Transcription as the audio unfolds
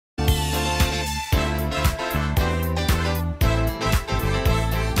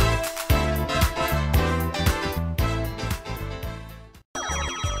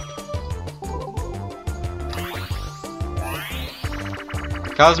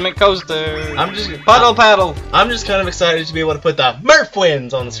Cosmic coaster. Paddle. I'm just kind of excited to be able to put the Murph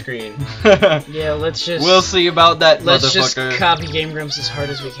wins on the screen. Yeah, let's just. We'll see about that, let's motherfucker. just copy Game Grumps as hard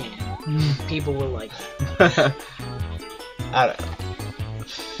as we can. People will like it. I don't know.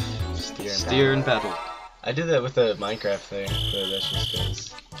 Steer and paddle. I did that with the Minecraft thing, but that's just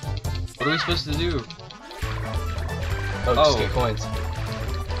because. What are we supposed to do? Oh, just get coins.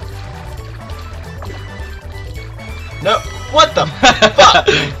 No! What the fuck?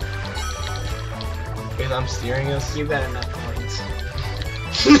 Wait, I'm steering us? You got enough coins.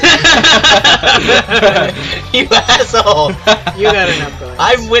 You asshole! You got enough coins.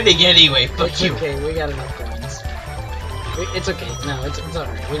 I'm winning anyway, fuck It's you. okay, we got enough coins. It's okay. No, it's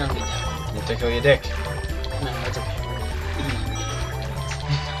alright. We don't need that. You tickle your dick. No, it's okay.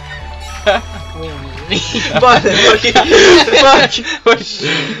 We don't need any. Fuck! You're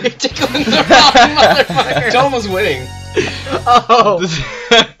tickling the wrong motherfucker. Tom was winning. Oh.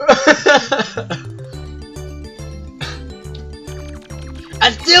 I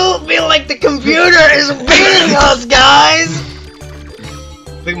still feel like the computer is beating us, guys.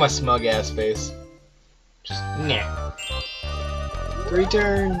 Look at my smug ass face. Just Nah. 3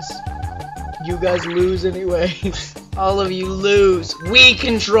 turns. You guys lose anyways. All of you lose. We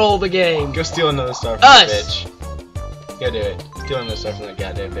control the game. go steal another star from Us. that bitch. Go do it. Steal another star from that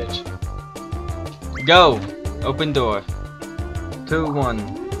goddamn bitch. Go. Open door. 2,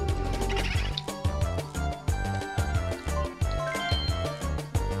 1.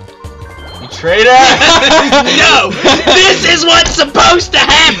 You traitor! No! This is what's supposed to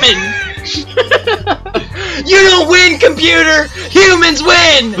happen! You don't win, computer! Humans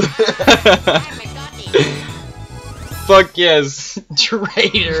win! Fuck yes.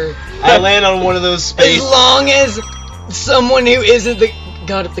 Traitor. I land on one of those As space. long as someone who isn't the...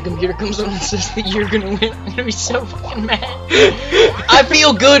 God, if the computer comes on and says that you're gonna win, I'm gonna be so fucking mad. I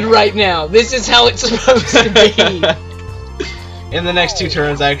feel good right now. This is how it's supposed to be. In the next 2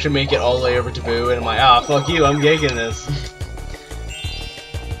 turns, I actually make it all the way over to Boo, and I'm like, ah, fuck you, I'm gigging this.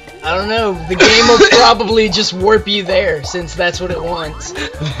 I don't know. The game will probably just warp you there, since that's what it wants.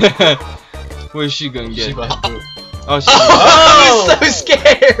 Where's she gonna get? She bought Boo. Oh, she. Oh, I was so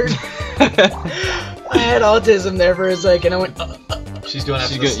scared. I had autism there for a second. I went. She's going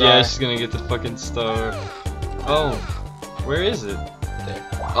after She's the gonna, star. yeah, she's gonna get the fucking star. Oh, where is it? There.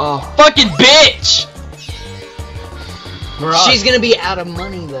 Oh, fucking bitch! Mirage. She's gonna be out of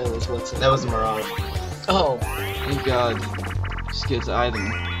money though, is what's it. That was a Mirage. Oh. Thank God. She gets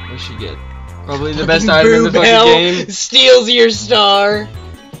item. What'd she get? Probably the best item in the Boo fucking Bell game. steals your star.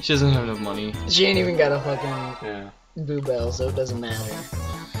 She doesn't have enough money. She ain't even got a fucking Yeah. Boo Bell, so it doesn't matter.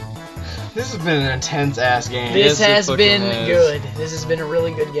 This has been an intense ass game. This Yes, it has fucking been has. good. This has been a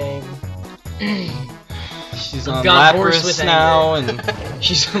really good game. She's I've on gone hoarse Lapras with now, and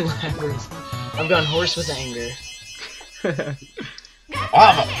She's on Lapras. I've gone hoarse with anger.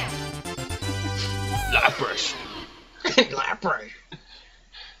 Lava. Lapras. Lapras.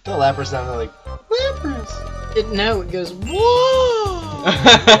 The Lapras sounded like Lapras. No, it goes whoa.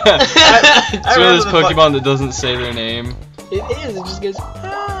 It's one of those remember the Pokemon that doesn't say their name. It is. It just goes.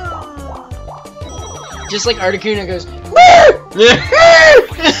 Ah. Just like Articuno goes. Yeah.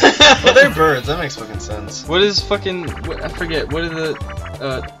 Well, they're birds. That makes fucking sense. What is fucking? I forget. What did the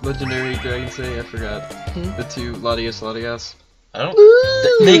legendary dragon say? I forgot. The 2 Latias. I don't.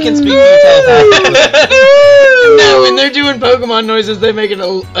 They can speak telepathy. No, when they're doing Pokemon noises, they make an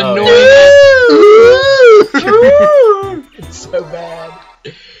annoying. It's so bad.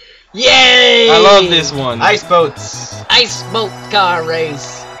 Yay! I love this one. Ice boats. Ice boat car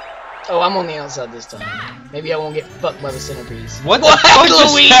race. Oh, I'm on the outside this time. Maybe I won't get fucked by the centerpiece. What the fuck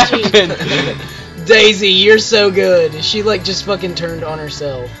just happened? Daisy, you're so good. She like just fucking turned on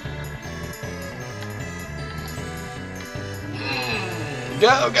herself.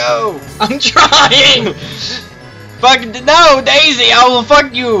 Go. I'm trying. Fuck no, Daisy. I will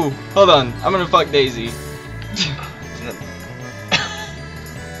fuck you. Hold on. I'm gonna fuck Daisy.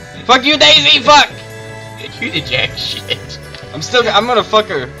 Fuck you, Daisy. Fuck. You did jack shit. I'm gonna fuck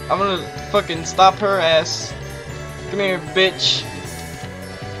her. I'm gonna fucking stop her ass. Come here, bitch.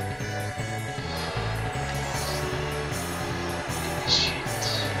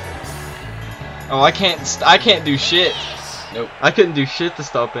 Oh, I can't do shit. Nope. I couldn't do shit to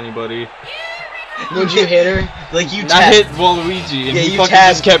stop anybody. Would you hit her? Like you I tapped. hit Waluigi and Yeah, he you fucking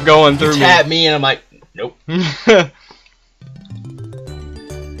tapped- just kept going You through me. tapped me and I'm like, nope.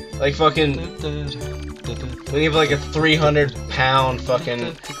 Like fucking. When you have like a 300-pound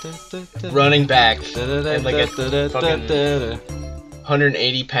fucking running back and like a fucking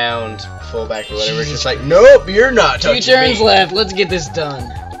 180-pound fullback or whatever. It's just like, nope, you're not 2 touching turns me. left. Let's get this done.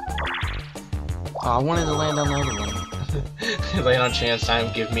 Oh, I wanted to land on the other one. Land on chance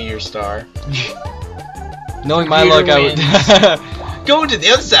time, give me your star. Knowing my luck, I would. Going to the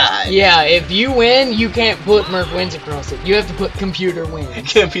other side! Yeah, if you win, you can't put Murph wins across it. You have to put computer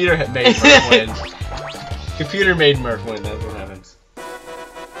wins. Computer made Murph win. Computer made Murph win, that's what happens.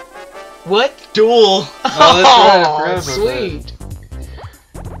 What? Duel! Oh, that's right, I Oh, forgot about sweet.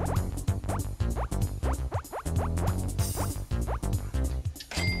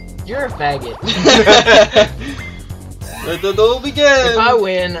 You're a faggot. Let the duel begin! If I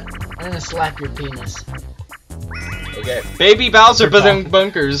win, I'm gonna slap your penis. Okay. Baby Bowser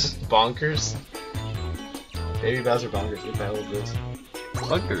bunkers. Bonkers? Baby Bowser bonkers, what the hell is this?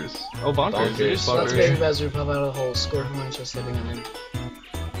 Bunkers. Oh, bonkers. Bonkers. It is Let's bonkers. baby Bowser pop out of the hole, score points for stepping on him.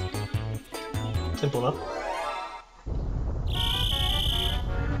 Simple enough.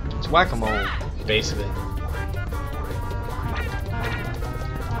 It's whack-a-mole. Base of it.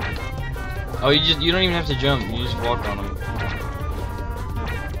 Oh, you don't even have to jump. You just walk on them.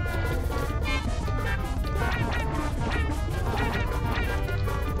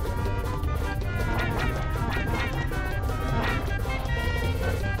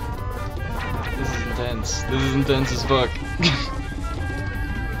 This is intense. This is intense as fuck.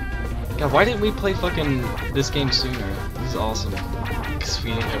 God, why didn't we play fucking this game sooner? This is awesome. Because we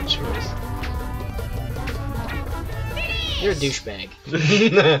didn't have a choice. You're a douchebag.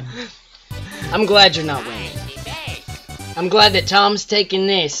 I'm glad you're not winning. I'm glad that Tom's taking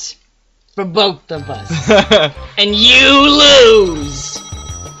this for both of us. And you lose!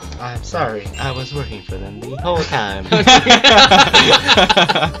 I'm sorry, I was working for them the whole time. I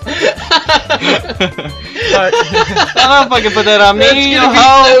don't fucking put that on me. That's gonna be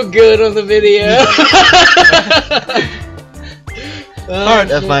so good on the video.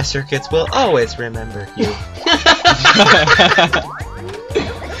 Part of my circuits will always remember you.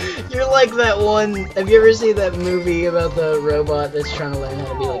 You're like that one. Have you ever seen that movie about the robot that's trying to learn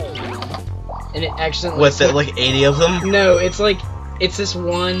how to be like a human? And it accidentally. What's that, like 80 of them? No, it's like. It's this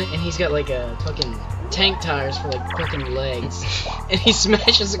one, and he's got like a fucking tank tires for like fucking legs. And he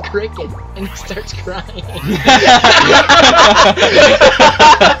smashes a cricket, and he starts crying.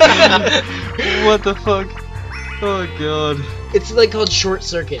 What the fuck? Oh god. It's like called Short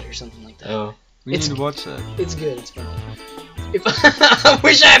Circuit or something like that. Oh. We need to watch that. It's good, it's funny. If I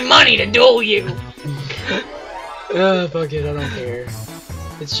wish I had money to duel you! Fuck it, I don't care.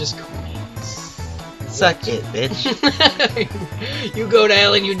 It's just coins. Suck it, bitch. You go to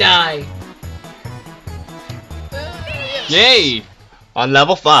hell and you die. Yay! On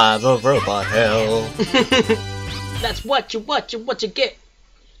level 5 of Robot Hell. That's what you get. What you get?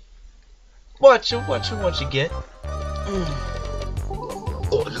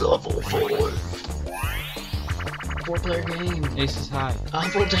 On level 4. 4-player game. Ace is high.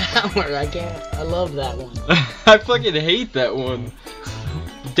 Awful Tower, I love that one. I fucking hate that one.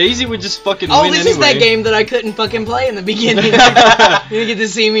 Daisy would just fucking Oh, win this anyway. is that game that I couldn't fucking play in the beginning. You get to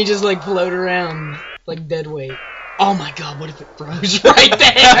see me just like float around like dead weight. Oh my god, what if it froze right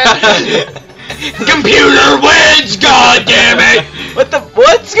there? Computer wins, god damn it!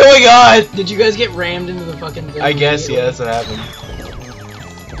 What's going on? Did you guys get rammed into the fucking thing? I guess, yeah, that's what happened.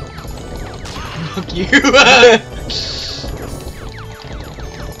 Fuck you.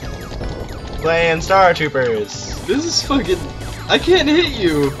 Playing Star Troopers. This is fucking... I can't hit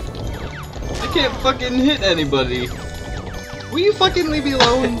you. I can't fucking hit anybody. Will you fucking leave me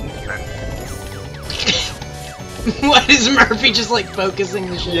alone? What is Murphy just like focusing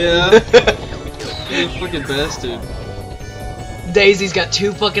the shit? Yeah. You fucking bastard. Daisy's got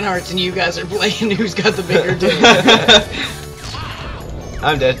 2 fucking hearts and you guys are playing who's got the bigger dick.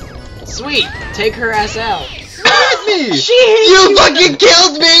 I'm dead. Sweet, take her ass out. Hit me! She hit You fucking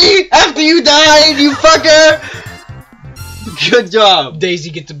killed me after you died, you fucker! Good job. Daisy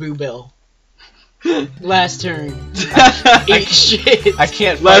gets a boo bell. Last turn. Eat shit. I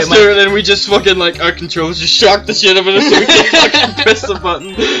can't fight Last my... turn, and we just fucking like our controls just shocked the shit out of us. So we can't fucking press the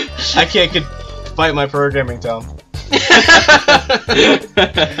button. I can't fight my programming, Tom.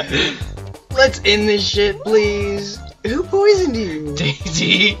 Let's end this shit, please. Who poisoned you?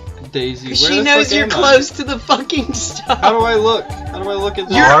 Daisy. Daisy, where She the knows fuck you're am I? close to the fucking star. How do I look? How do I look at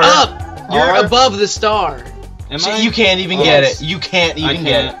this? You're R? up. You're R? above the star. Am So I? you can't even Oh, get yes. it. You can't even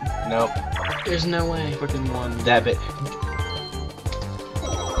get it. Nope. There's no way. Fucking one. That bit.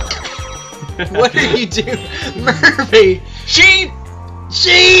 What are you doing? Murphy! She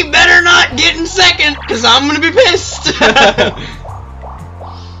better not get in second, cause I'm gonna be pissed!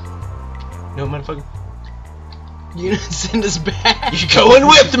 No, motherfucker. You gonna send us back? You going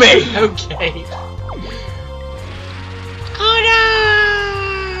with me? Okay.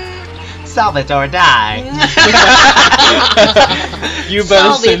 Solve it or die. You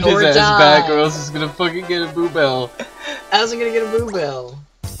better Solve it send his or ass die. back or else he's gonna fucking get a boo bell. How's he gonna get a boo bell?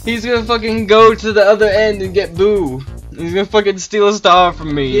 He's gonna fucking go to the other end and get boo. He's gonna fucking steal a star from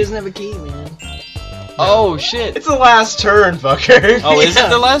He me. doesn't have a key, man. Oh shit. It's the last turn, fucker. Oh, is Yeah. it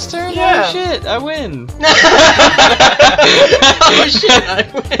the last turn? Yeah. Oh shit, I win. Oh shit, I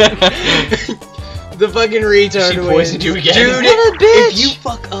win. The fucking retard She wins. poisoned you again. Dude, What a bitch. if you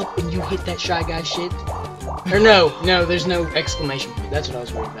fuck up and you hit that Shy Guy shit, or no, there's no exclamation point. That's what I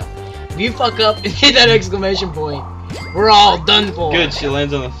was worried about. If you fuck up and hit that exclamation point, we're all done for. Good, she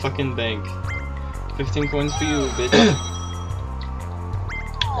lands on the fucking bank. 15 coins for you, bitch.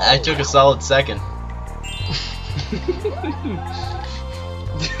 I took a solid second.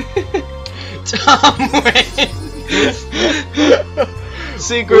 Tom wins.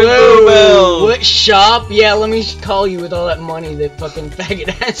 Secret boo bell. What shop? Yeah, let me call you with all that money that fucking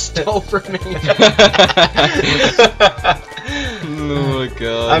faggot ass stole from me. Oh my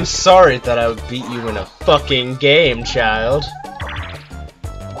god. I'm sorry that I would beat you in a fucking game, child.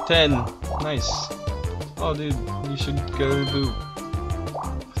 10. Nice. Oh dude, you should go boo.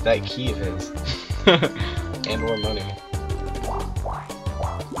 That key of his. And more money.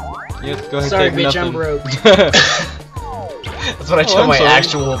 Yep, go ahead. Sorry, take bitch, nothing. I'm broke. That's what I tell I'm my sorry.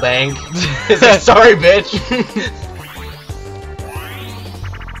 actual bank. Is like, sorry, bitch.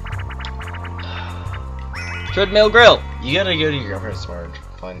 Treadmill grill. You gotta go to your girlfriend's store and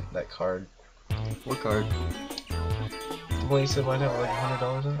find that card. What card? The one you said might have like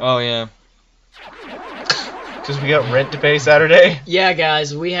 $100 in it? Oh yeah. Because we got rent to pay Saturday. Yeah,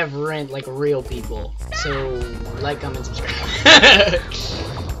 guys, we have rent like real people. So, like, comment, subscribe.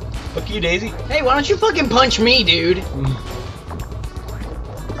 Fuck you, Daisy. Hey, why don't you fucking punch me, dude?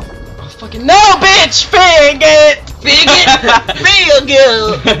 Oh fucking No, bitch! Faggot! Faggot! Feel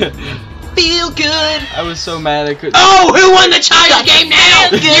good! Feel good! I was so mad I couldn't. Oh, who won the child game now?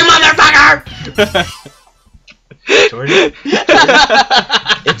 You motherfucker! Jordan?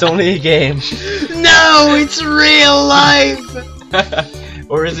 It's only a game. No, it's real life!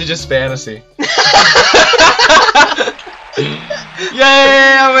 Or is it just fantasy? Yay,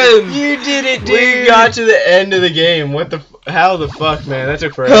 I win! You did it, dude! We got to the end of the game. What the how the fuck, man? That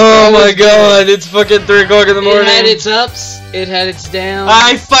took forever. Oh my god, it's fucking 3 o'clock in the morning. It had its ups, it had its downs.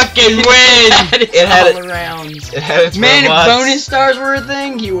 I fucking win! It had It had all arounds. It had its Man, if robots. bonus stars were a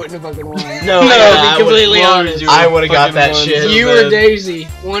thing, you wouldn't have fucking won. No, I yeah, gotta I be completely would've- honest. you I would've got fucking that won shit. so You bad. or Daisy,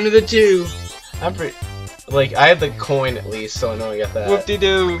 one of the two. I'm pretty. Like, I had the coin at least, so I know I got that.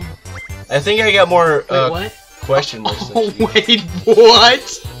 Whoop-de-doo. I think I got more Wait, what? question marks than Oh, she did. wait,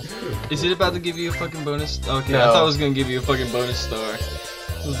 what? Is it about to give you a fucking bonus? Okay, No. I thought it was gonna give you a fucking bonus star.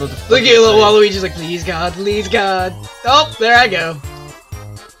 I was about to Look fucking at little say. Waluigi's like, please God, please God. Oh, there I go.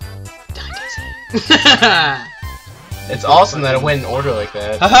 Die, Daisy. It's awesome that it went in order like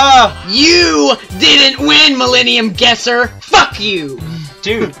that. Haha! You didn't win, Millennium Guesser. Fuck you.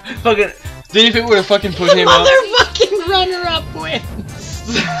 Dude, fucking. Then if it would have fucking put The him up. motherfucking runner-up wins.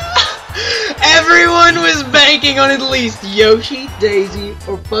 Everyone was banking on at least Yoshi, Daisy,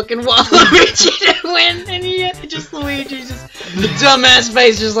 or fucking Waluigi to win, and yet just Luigi, just dumbass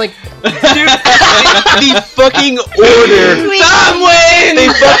face, just like, Dude, the fucking order. Tom wins!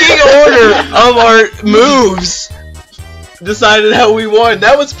 The fucking order of our moves decided how we won.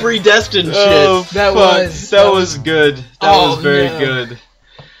 That was predestined Oh, shit. That fuck. was- That was good. That Oh, was very no. good.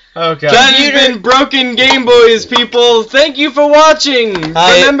 Okay. That has been Broken Game Boys, people. Thank you for watching.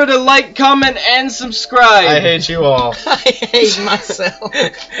 Remember to like, comment, and subscribe. I hate you all. I hate myself.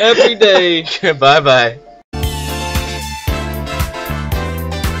 every day. Bye bye.